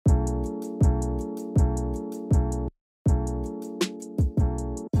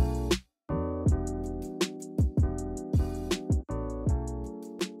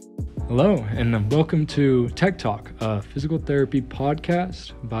Hello, and welcome to Techtalk, a physical therapy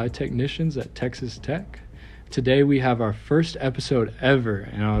podcast by technicians at Texas Tech. Today we have our first episode ever,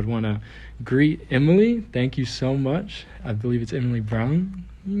 and I would want to greet Emily. Thank you so much. I believe it's Emily Brownlee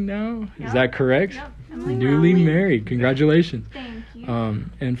now. Yep. Is that correct? Yep. Newly married. Congratulations. Thank you.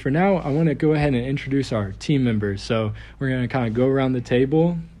 And for now, I want to go ahead and introduce our team members. So we're going to kind of go around the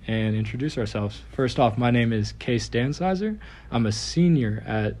table and introduce ourselves. First off, my name is Case Dansizer. I'm a senior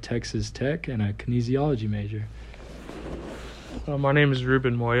at Texas Tech and a kinesiology major. My name is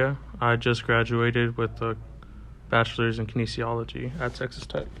Ruben Moya. I just graduated with a bachelor's in kinesiology at Texas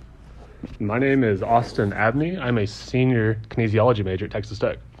Tech. My name is Austin Abney. I'm a senior kinesiology major at Texas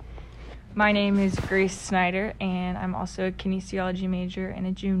Tech. My name is Grace Snyder, and I'm also a kinesiology major and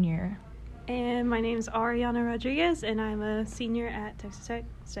a junior. And my name is Ariana Rodriguez, and I'm a senior at Texas Tech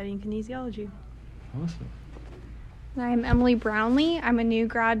studying kinesiology. Awesome. I'm Emily Brownlee. I'm a new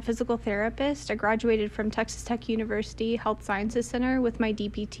grad physical therapist. I graduated from Texas Tech University Health Sciences Center with my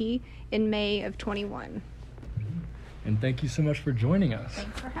DPT in May of 21. And thank you so much for joining us.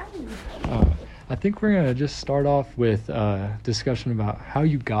 Thanks for having me. I think we're going to just start off with a discussion about how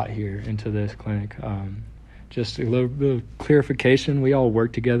you got here into this clinic. Just a little bit of clarification. We all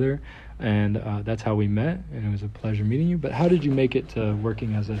work together, and that's how we met, and it was a pleasure meeting you. But how did you make it to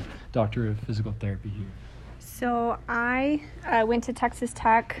working as a doctor of physical therapy here? So I went to Texas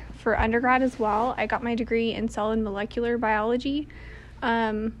Tech for undergrad as well. I got my degree in cell and molecular biology.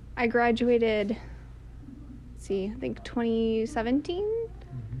 I graduated, I think 2017.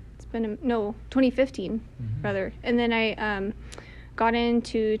 It's been 2015 rather. And then I got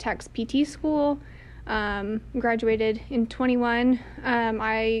into Tech's PT school. Graduated in 21.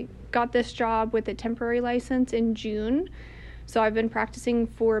 I got this job with a temporary license in June. So I've been practicing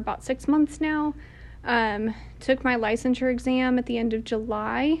for about 6 months now. Took my licensure exam at the end of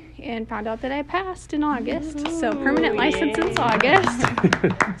July and found out that I passed in August. So permanent license in August.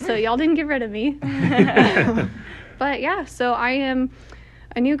 So y'all didn't get rid of me. But yeah, so I am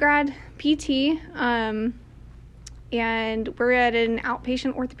a new grad PT, and we're at an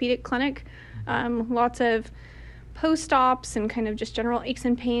outpatient orthopedic clinic. Lots of post-ops and kind of just general aches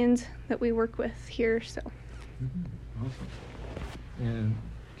and pains that we work with here. So. Awesome. And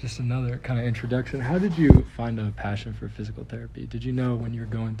just another kind of introduction. How did you find a passion for physical therapy? Did you know when you were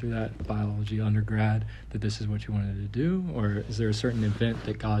going through that biology undergrad that this is what you wanted to do? Or is there a certain event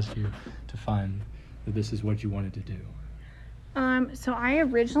that caused you to find that this is what you wanted to do? So I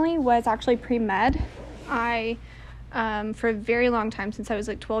originally was actually pre-med. I, for a very long time, since I was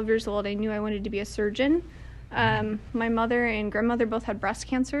like 12 years old, I knew I wanted to be a surgeon. My mother and grandmother both had breast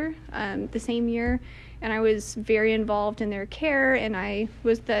cancer the same year, and I was very involved in their care, and I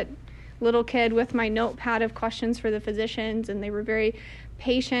was that little kid with my notepad of questions for the physicians, and they were very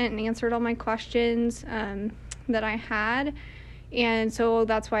patient and answered all my questions that I had. And so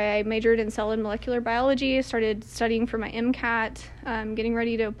that's why I majored in cell and molecular biology. I started studying for my MCAT, getting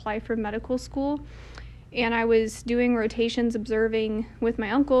ready to apply for medical school. And I was doing rotations observing with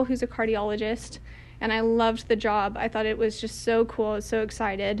my uncle, who's a cardiologist, and I loved the job. I thought it was just so cool. I was so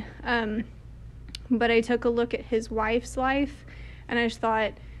excited. But I took a look at his wife's life, and I just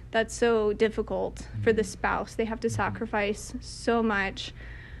thought, that's so difficult for the spouse. They have to sacrifice so much.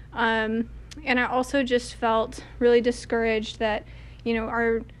 And I also just felt really discouraged that,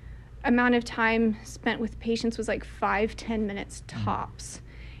 our amount of time spent with patients was like 5-10 minutes tops.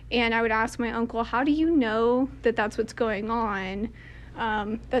 And I would ask my uncle, how do you know that that's what's going on?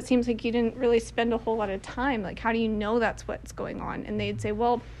 That seems like you didn't really spend a whole lot of time. Like, how do you know that's what's going on? And they'd say,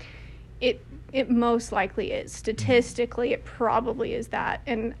 well, it most likely is. Statistically, it probably is that.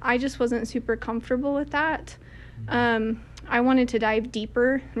 And I just wasn't super comfortable with that. I wanted to dive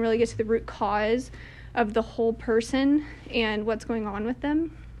deeper and really get to the root cause of the whole person and what's going on with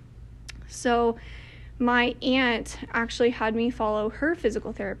them. So my aunt actually had me follow her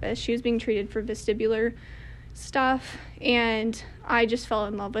physical therapist. She was being treated for vestibular stuff, and I just fell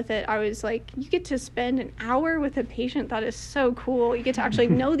in love with it. I was like, you get to spend an hour with a patient. That is so cool. You get to actually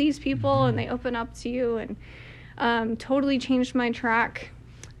know these people, and they open up to you, and totally changed my track.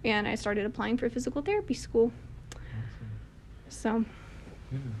 And I started applying for physical therapy school. So.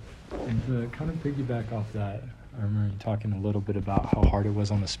 Yeah. And to kind of piggyback off that, I remember you talking a little bit about how hard it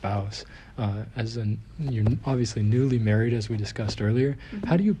was on the spouse. You're obviously newly married, as we discussed earlier.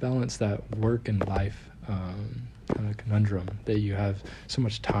 How do you balance that work and life kind of conundrum that you have so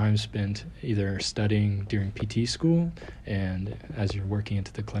much time spent either studying during PT school and as you're working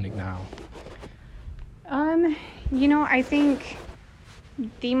into the clinic now? I think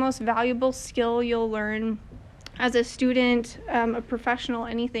the most valuable skill you'll learn as a student, a professional,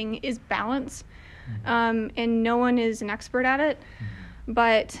 anything, is balance. And no one is an expert at it,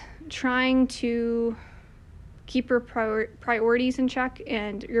 but trying to keep your priorities in check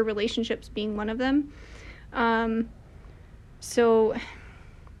and your relationships being one of them. So,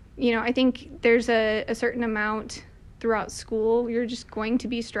 I think there's a certain amount throughout school. You're just going to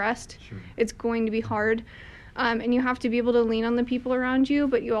be stressed. Sure. It's going to be hard. And you have to be able to lean on the people around you,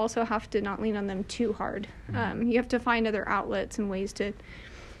 but you also have to not lean on them too hard. You have to find other outlets and ways to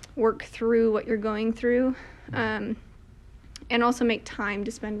work through what you're going through, and also make time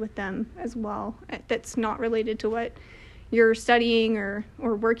to spend with them as well. That's not related to what you're studying or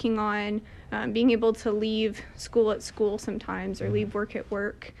working on. Being able to leave school at school sometimes, or leave work at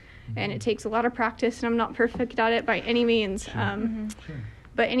work. And it takes a lot of practice, and I'm not perfect at it by any means.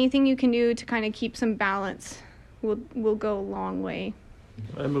 But anything you can do to kind of keep some balance will go a long way.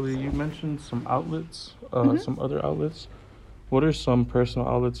 Emily, you mentioned some outlets, some other outlets. What are some personal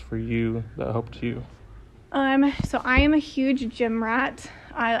outlets for you that helped you? So I am a huge gym rat.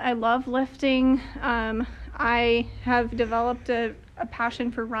 I love lifting. I have developed a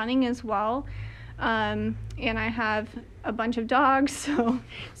passion for running as well. And I have a bunch of dogs, so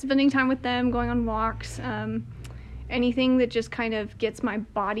spending time with them, going on walks, anything that just kind of gets my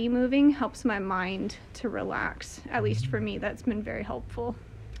body moving helps my mind to relax. At least for me, that's been very helpful.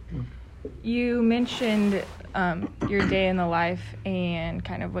 You mentioned your day in the life and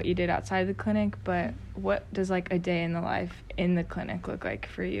kind of what you did outside the clinic, but what does like a day in the life in the clinic look like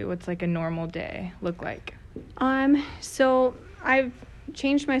for you? What's like a normal day look like? So I've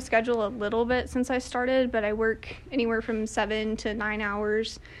changed my schedule a little bit since I started, but I work anywhere from 7 to 9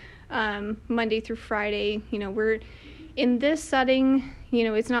 hours, Monday through Friday. We're in this setting,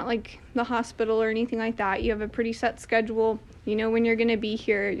 it's not like the hospital or anything like that. You have a pretty set schedule. When you're going to be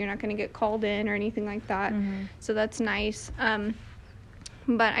here, you're not going to get called in or anything like that. So that's nice.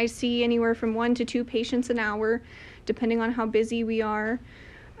 But I see anywhere from 1 to 2 patients an hour, depending on how busy we are.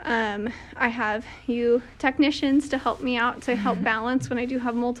 I have you technicians to help me out, to help balance when I do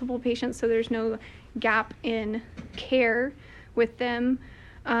have multiple patients, so there's no gap in care with them.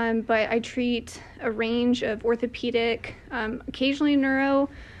 But I treat a range of orthopedic, occasionally neuro,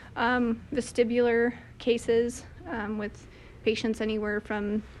 vestibular cases, with patients anywhere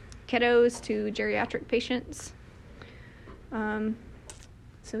from kiddos to geriatric patients.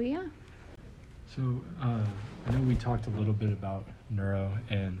 So yeah. So I know we talked a little bit about neuro,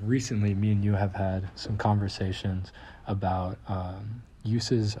 and recently me and you have had some conversations about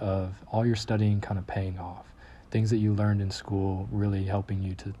uses of all your studying kind of paying off, things that you learned in school really helping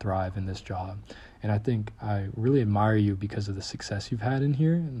you to thrive in this job. And I think I really admire you because of the success you've had in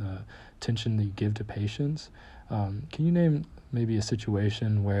here and the attention that you give to patients. Can you name maybe a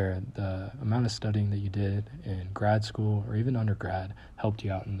situation where the amount of studying that you did in grad school or even undergrad helped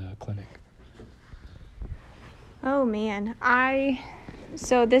you out in the clinic? Oh man,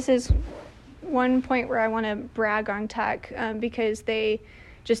 so this is one point where I want to brag on Tech, because they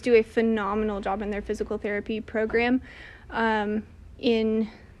just do a phenomenal job in their physical therapy program, in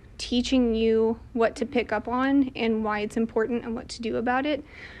teaching you what to pick up on and why it's important and what to do about it.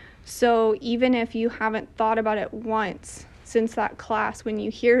 So even if you haven't thought about it once since that class, when you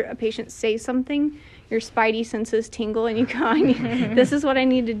hear a patient say something, your spidey senses tingle and you go, this is what I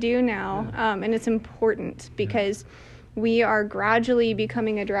need to do now. And it's important because we are gradually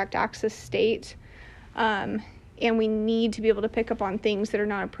becoming a direct access state. And we need to be able to pick up on things that are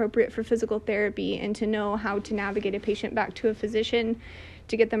not appropriate for physical therapy and to know how to navigate a patient back to a physician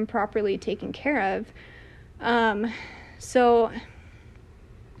to get them properly taken care of. So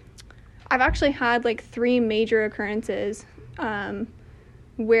I've actually had like 3 major occurrences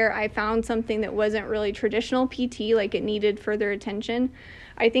where I found something that wasn't really traditional PT, like it needed further attention.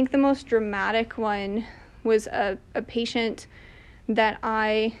 I think the most dramatic one was a patient that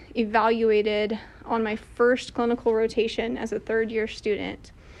I evaluated on my first clinical rotation as a third-year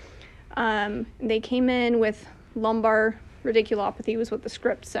student. They came in with lumbar radiculopathy, was what the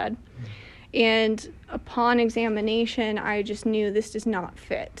script said. And upon examination, I just knew this does not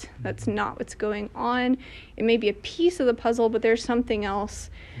fit. That's not what's going on. It may be a piece of the puzzle, but there's something else,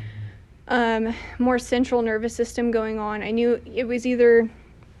 more central nervous system going on. I knew it was either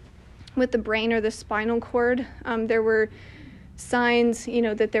with the brain or the spinal cord. There were signs,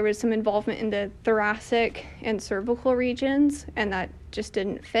 that there was some involvement in the thoracic and cervical regions, and that just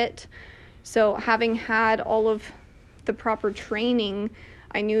didn't fit. So having had all of the proper training,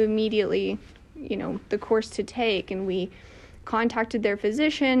 I knew immediately, the course to take, and we contacted their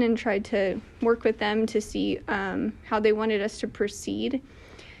physician and tried to work with them to see how they wanted us to proceed.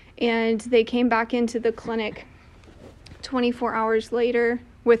 And they came back into the clinic 24 hours later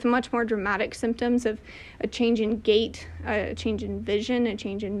with much more dramatic symptoms of a change in gait, a change in vision, a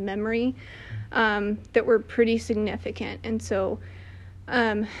change in memory, that were pretty significant. And so,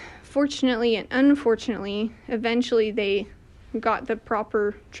 fortunately and unfortunately, eventually they got the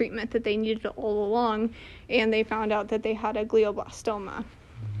proper treatment that they needed all along, and they found out that they had a glioblastoma.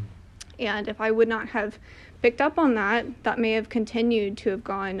 And if I would not have picked up on that, that may have continued to have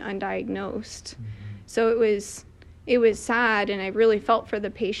gone undiagnosed. So it was sad, and I really felt for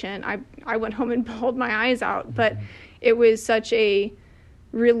the patient. I went home and bawled my eyes out, but it was such a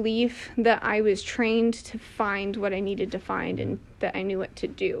relief that I was trained to find what I needed to find and that I knew what to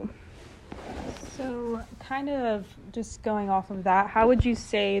do. So kind of just going off of that, how would you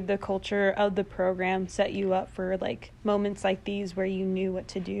say the culture of the program set you up for like moments like these where you knew what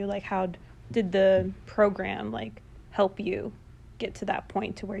to do? Like how did the program like help you get to that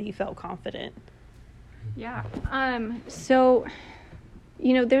point to where you felt confident? Yeah. So,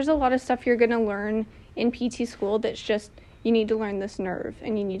 there's a lot of stuff you're going to learn in PT school that's just, you need to learn this nerve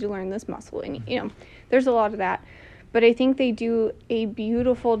and you need to learn this muscle. And, there's a lot of that. But I think they do a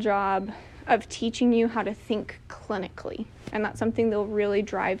beautiful job of teaching you how to think clinically. And that's something they'll really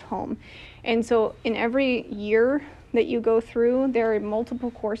drive home. And so in every year that you go through, there are multiple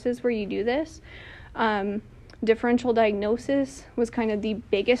courses where you do this. Differential diagnosis was kind of the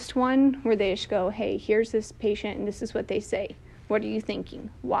biggest one, where they just go, hey, here's this patient and this is what they say. What are you thinking?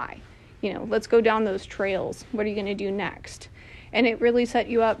 Why? Let's go down those trails. What are you going to do next? And it really set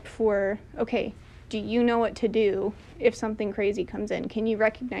you up for, okay, do you know what to do if something crazy comes in? Can you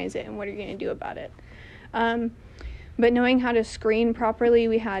recognize it, and what are you going to do about it? But knowing how to screen properly,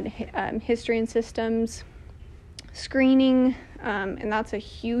 we had history and systems screening, and that's a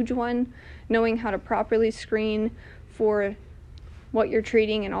huge one. Knowing how to properly screen for what you're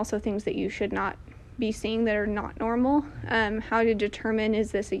treating and also things that you should not be seeing that are not normal. How to determine,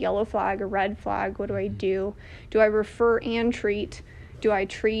 is this a yellow flag, a red flag? What do I do? Do I refer and treat? Do I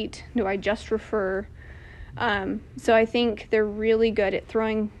treat? Do I just refer? So I think they're really good at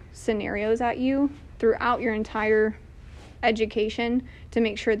throwing scenarios at you throughout your entire education to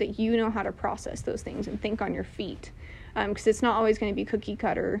make sure that you know how to process those things and think on your feet. Because it's not always going to be cookie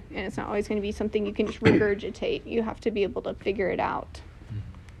cutter, and it's not always going to be something you can just regurgitate. You have to be able to figure it out.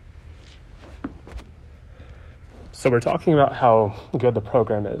 So we're talking about how good the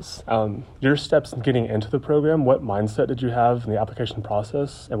program is. Your steps in getting into the program, what mindset did you have in the application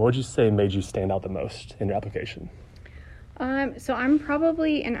process, and what would you say made you stand out the most in your application? So I'm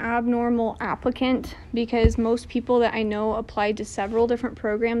probably an abnormal applicant, because most people that I know applied to several different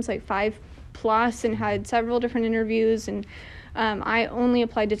programs, like 5+ and had several different interviews, and I only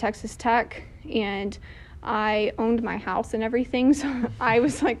applied to Texas Tech, and I owned my house and everything, so I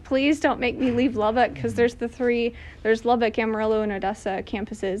was like, please don't make me leave Lubbock, because there's Lubbock, Amarillo, and Odessa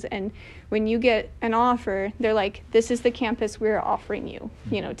campuses, and when you get an offer, they're like, this is the campus we're offering you,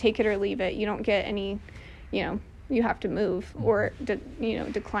 take it or leave it. You don't get any, you have to move or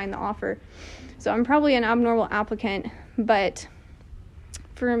decline the offer. So I'm probably an abnormal applicant, but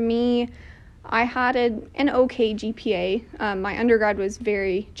for me, I had an okay GPA. My undergrad was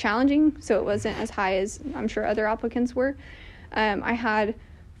very challenging, so it wasn't as high as I'm sure other applicants were. I had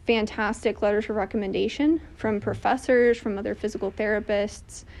fantastic letters of recommendation from professors, from other physical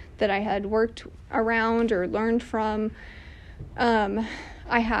therapists that I had worked around or learned from.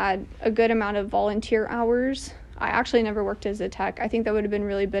 I had a good amount of volunteer hours. I actually never worked as a tech. I think that would have been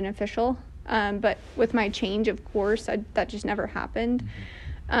really beneficial. But with my change of course, that just never happened.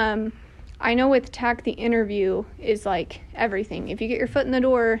 I know with tech, the interview is like everything. If you get your foot in the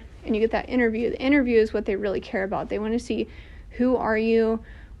door and you get that interview, the interview is what they really care about. They want to see, who are you?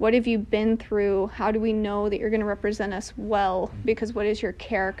 What have you been through? How do we know that you're going to represent us well? Because what is your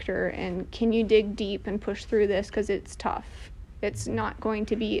character? And can you dig deep and push through this? Because it's tough. It's not going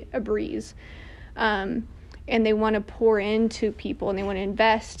to be a breeze. And they want to pour into people, and they want to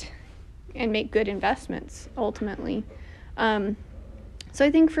invest and make good investments ultimately. So I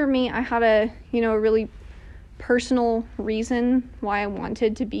think for me, I had a really personal reason why I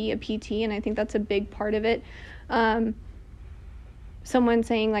wanted to be a PT, and I think that's a big part of it. Someone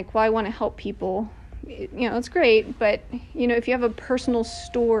saying like, well, I want to help people, it's great, but if you have a personal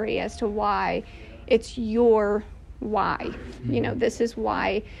story as to why, it's your why. This is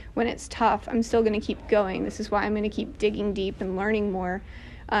why when it's tough, I'm still going to keep going. This is why I'm going to keep digging deep and learning more.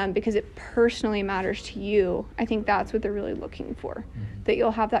 Because it personally matters to you. I think that's what they're really looking for, that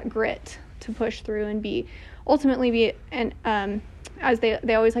you'll have that grit to push through and ultimately be an, as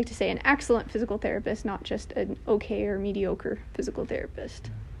they always like to say, an excellent physical therapist, not just an okay or mediocre physical therapist.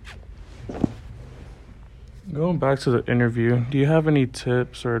 Going back to the interview, do you have any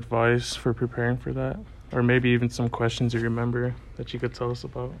tips or advice for preparing for that? Or maybe even some questions you remember that you could tell us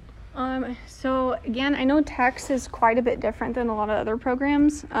about? So again, I know TEX is quite a bit different than a lot of other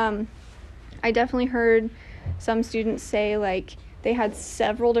programs. I definitely heard some students say like they had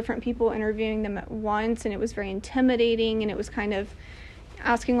several different people interviewing them at once, and it was very intimidating, and it was kind of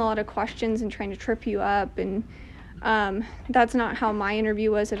asking a lot of questions and trying to trip you up. And that's not how my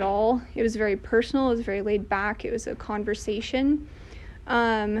interview was at all. It was very personal. It was very laid back. It was a conversation.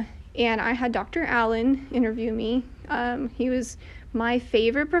 And I had Dr. Allen interview me. He was my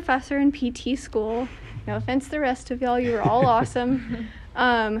favorite professor in PT school. No offense to the rest of y'all. You were all awesome.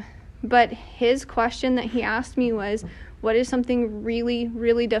 But his question that he asked me was, what is something really,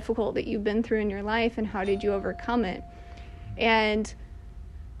 really difficult that you've been through in your life, and how did you overcome it? And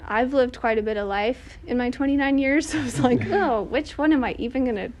I've lived quite a bit of life in my 29 years, so I was like, oh, which one am I even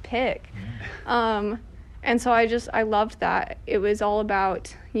going to pick? And so I loved that. It was all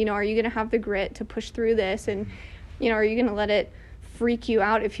about, are you going to have the grit to push through this? And, are you going to let it freak you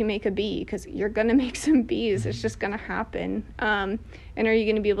out if you make a B? Because you're going to make some Bs. It's just going to happen. And are you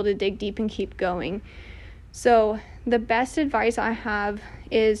going to be able to dig deep and keep going? So the best advice I have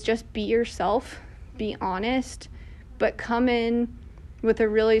is just be yourself, be honest, but come in with a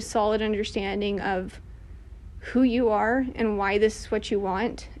really solid understanding of who you are and why this is what you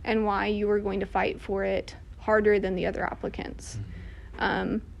want and why you are going to fight for it harder than the other applicants.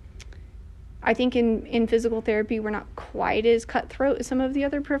 I think in physical therapy, we're not quite as cutthroat as some of the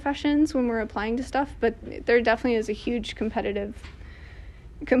other professions when we're applying to stuff, but there definitely is a huge competitive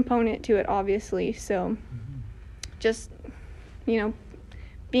component to it, obviously. So just,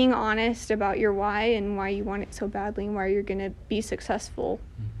 being honest about your why and why you want it so badly and why you're going to be successful.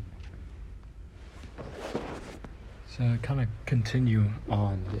 So kind of continue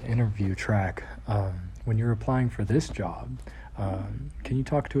on the interview track. When you're applying for this job, can you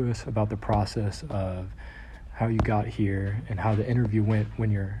talk to us about the process of how you got here and how the interview went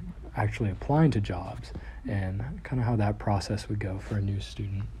when you're actually applying to jobs, and kind of how that process would go for a new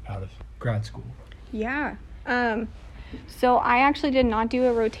student out of grad school? Yeah. So I actually did not do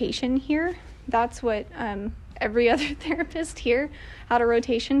a rotation here. That's what every other therapist here had, a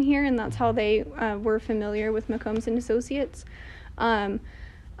rotation here, and that's how they were familiar with McCombs and Associates. My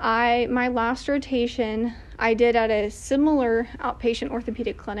last rotation I did at a similar outpatient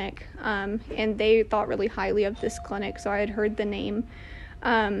orthopedic clinic, and they thought really highly of this clinic, so I had heard the name.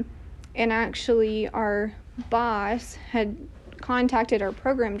 And actually our boss had contacted our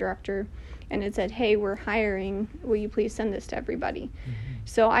program director and had said, hey, we're hiring, will you please send this to everybody?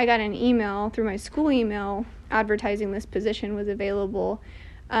 So I got an email through my school email advertising this position was available,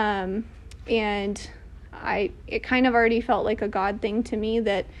 and it kind of already felt like a God thing to me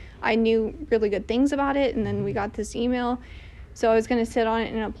that I knew really good things about it, and then we got this email, so I was going to sit on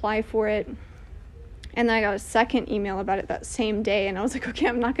it and apply for it. And then I got a second email about it that same day, and I was like, okay,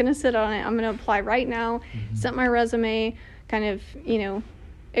 I'm not going to sit on it. I'm going to apply right now. Sent my resume, kind of,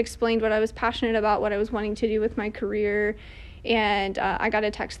 explained what I was passionate about, what I was wanting to do with my career. And I got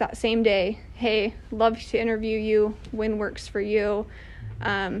a text that same day, hey, love to interview you. When works for you?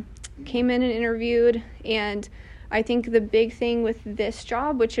 Came in and interviewed. And I think the big thing with this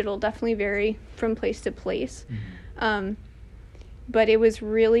job, which it'll definitely vary from place to place, but it was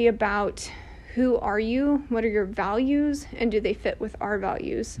really about who are you, what are your values, and do they fit with our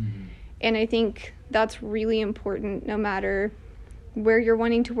values? And I think that's really important no matter where you're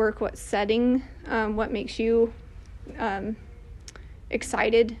wanting to work, what setting, what makes you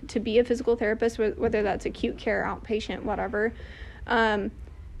excited to be a physical therapist, whether that's acute care, outpatient, whatever.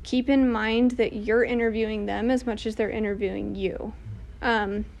 Keep in mind that you're interviewing them as much as they're interviewing you.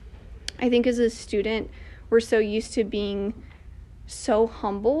 I think as a student, we're so used to being so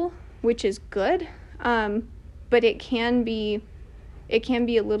humble, which is good, but it can be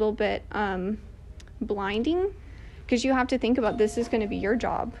a little bit blinding, because you have to think about, this is going to be your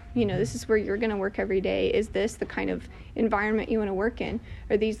job. This is where you're going to work every day. Is this the kind of environment you want to work in?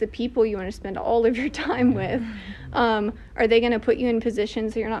 Are these the people you want to spend all of your time with? Are they going to put you in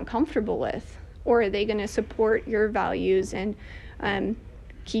positions that you're not comfortable with? Or are they going to support your values and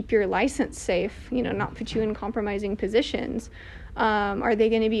keep your license safe, not put you in compromising positions? Are they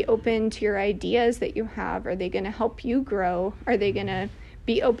going to be open to your ideas that you have? Are they going to help you grow? Are they going to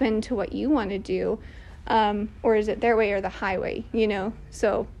be open to what you want to do? Or is it their way or the highway,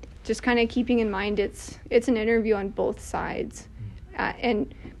 So just kind of keeping in mind it's an interview on both sides,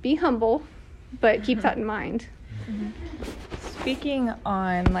 and be humble, but keep that in mind. Speaking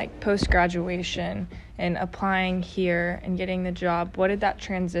on like post-graduation and applying here and getting the job, what did that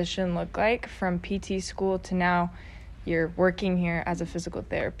transition look like from PT school to now you're working here as a physical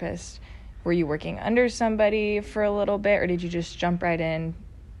therapist? Were you working under somebody for a little bit, or did you just jump right in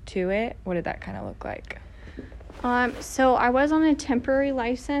to it? What did that kind of look like? So I was on a temporary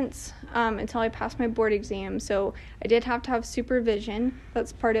license until I passed my board exam. So I did have to have supervision.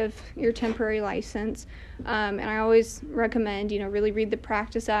 That's part of your temporary license. And I always recommend, really read the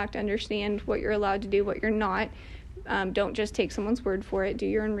Practice Act, understand what you're allowed to do, what you're not. Don't just take someone's word for it. Do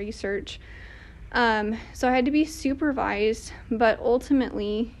your own research. So I had to be supervised, but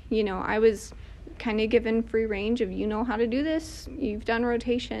ultimately, I was kind of given free range of, how to do this. You've done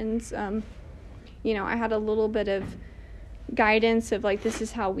rotations. I had a little bit of guidance of like, this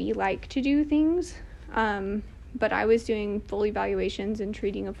is how we like to do things. But I was doing full evaluations and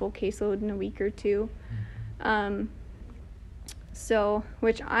treating a full caseload in a week or two.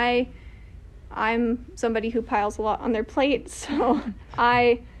 Which I'm somebody who piles a lot on their plate. So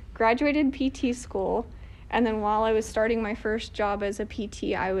I graduated PT school. And then while I was starting my first job as a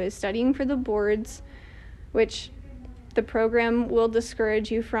PT, I was studying for the boards, which the program will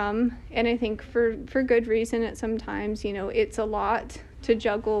discourage you from, and I think for good reason at some times. It's a lot to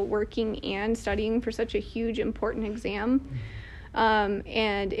juggle working and studying for such a huge, important exam.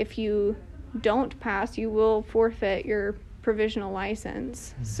 And if you don't pass, you will forfeit your provisional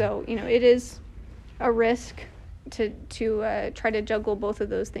license. So, it is a risk to try to juggle both of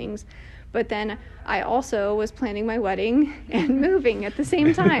those things. But then I also was planning my wedding and moving at the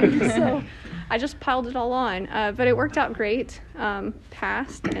same time. So I just piled it all on. But it worked out great.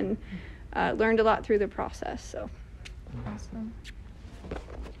 Passed and learned a lot through the process. So Awesome.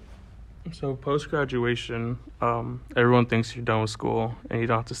 So post-graduation, everyone thinks you're done with school and you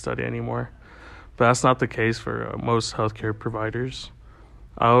don't have to study anymore. But that's not the case for most healthcare providers.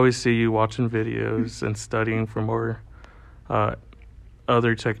 I always see you watching videos and studying for more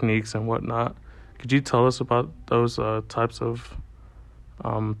other techniques and whatnot. Could you tell us about those types of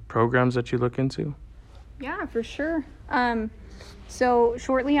programs that you look into? Yeah, for sure. So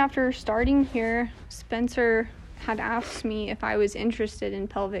shortly after starting here, Spencer had asked me if I was interested in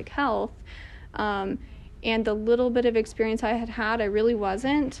pelvic health. And the little bit of experience I had, I really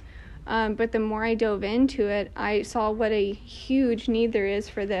wasn't. But the more I dove into it, I saw what a huge need there is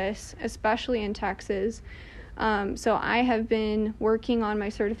for this, especially in Texas. So I have been working on my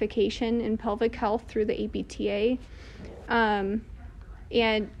certification in pelvic health through the APTA. And,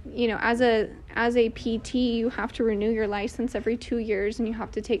 as a PT, you have to renew your license every 2 years, and you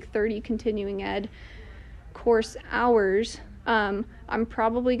have to take 30 continuing ed course hours. I'm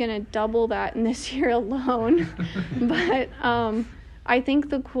probably going to double that in this year alone. But I think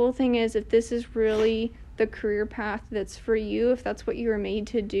the cool thing is, if this is really the career path that's for you, if that's what you were made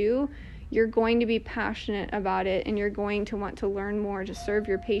to do, you're going to be passionate about it, and you're going to want to learn more to serve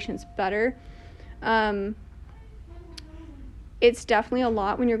your patients better. It's definitely a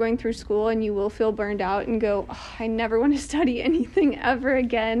lot when you're going through school, and you will feel burned out and go, I never want to study anything ever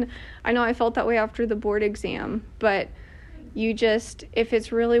again. I know I felt that way after the board exam, but if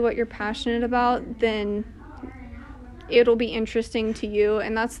it's really what you're passionate about, then it'll be interesting to you.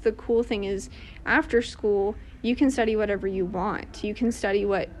 And that's the cool thing, is after school, you can study whatever you want. You can study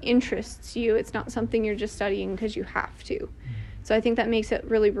what interests you. It's not something you're just studying because you have to. So I think that makes it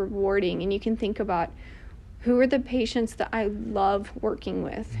really rewarding, and you can think about, who are the patients that I love working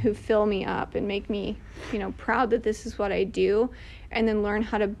with, who fill me up and make me, proud that this is what I do, and then learn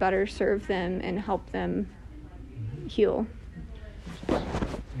how to better serve them and help them heal.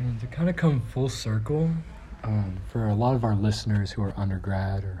 And to kind of come full circle, for a lot of our listeners who are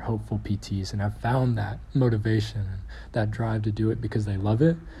undergrad or hopeful PTs and have found that motivation and that drive to do it because they love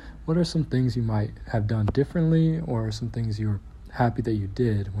it, what are some things you might have done differently, or some things you were happy that you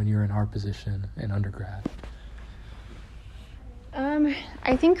did when you were in our position in undergrad?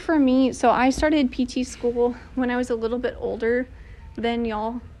 I think for me, so I started PT school when I was a little bit older than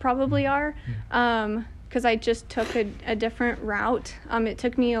y'all probably are, because I just took a different route. It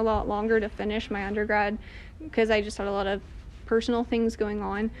took me a lot longer to finish my undergrad because I just had a lot of personal things going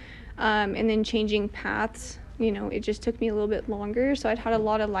on, and then changing paths, it just took me a little bit longer. So I'd had a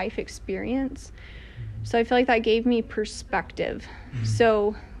lot of life experience. So I feel like that gave me perspective.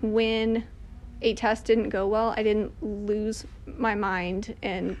 So when a test didn't go well, I didn't lose my mind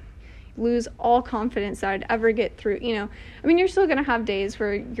and lose all confidence that I'd ever get through. You're still going to have days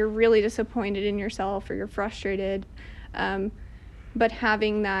where you're really disappointed in yourself or you're frustrated. But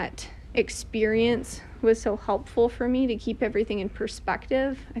having that experience was so helpful for me to keep everything in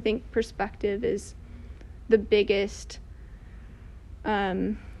perspective. I think perspective is the biggest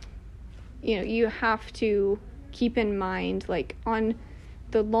you have to keep in mind, like, on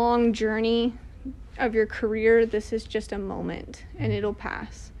the long journey of your career, this is just a moment, and it'll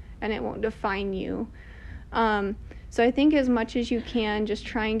pass, and it won't define you. So I think as much as you can, just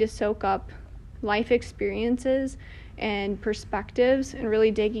trying to soak up life experiences and perspectives, and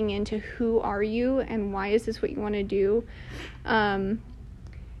really digging into who are you and why is this what you want to do,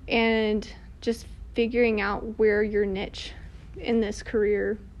 and just figuring out where your niche in this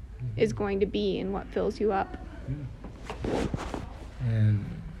career is going to be and what fills you up. And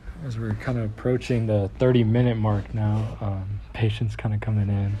as we're kind of approaching the 30-minute mark now, patients kind of coming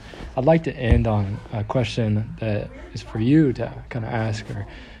in, I'd like to end on a question that is for you to kind of ask, or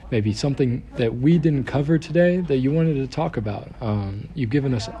maybe something that we didn't cover today that you wanted to talk about. You've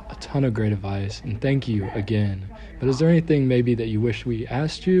given us a ton of great advice, and thank you again. But is there anything maybe that you wish we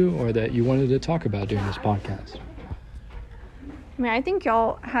asked you, or that you wanted to talk about during this podcast? I mean, I think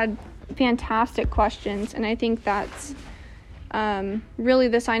y'all had fantastic questions, and I think that's really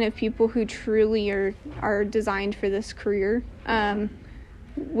the sign of people who truly are designed for this career.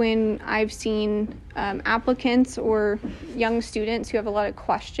 When I've seen applicants or young students who have a lot of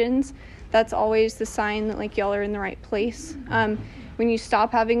questions, that's always the sign that, like, y'all are in the right place. When you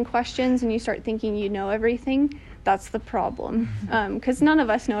stop having questions and you start thinking you know everything, that's the problem. Because none of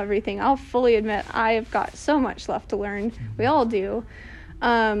us know everything. I'll fully admit I've got so much left to learn. We all do.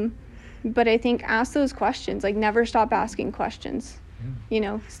 But I think ask those questions. Like, never stop asking questions.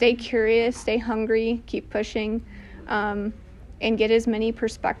 Stay curious, stay hungry, keep pushing, and get as many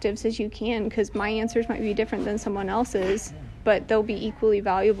perspectives as you can, because my answers might be different than someone else's, but they'll be equally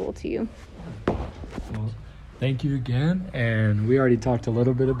valuable to you. Well, thank you again. And we already talked a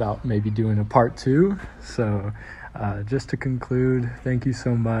little bit about maybe doing a part 2. So just to conclude, thank you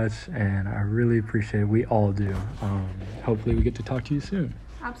so much. And I really appreciate it. We all do. Hopefully we get to talk to you soon.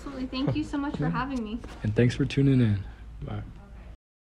 Absolutely. Thank you so much for having me. And thanks for tuning in. Bye.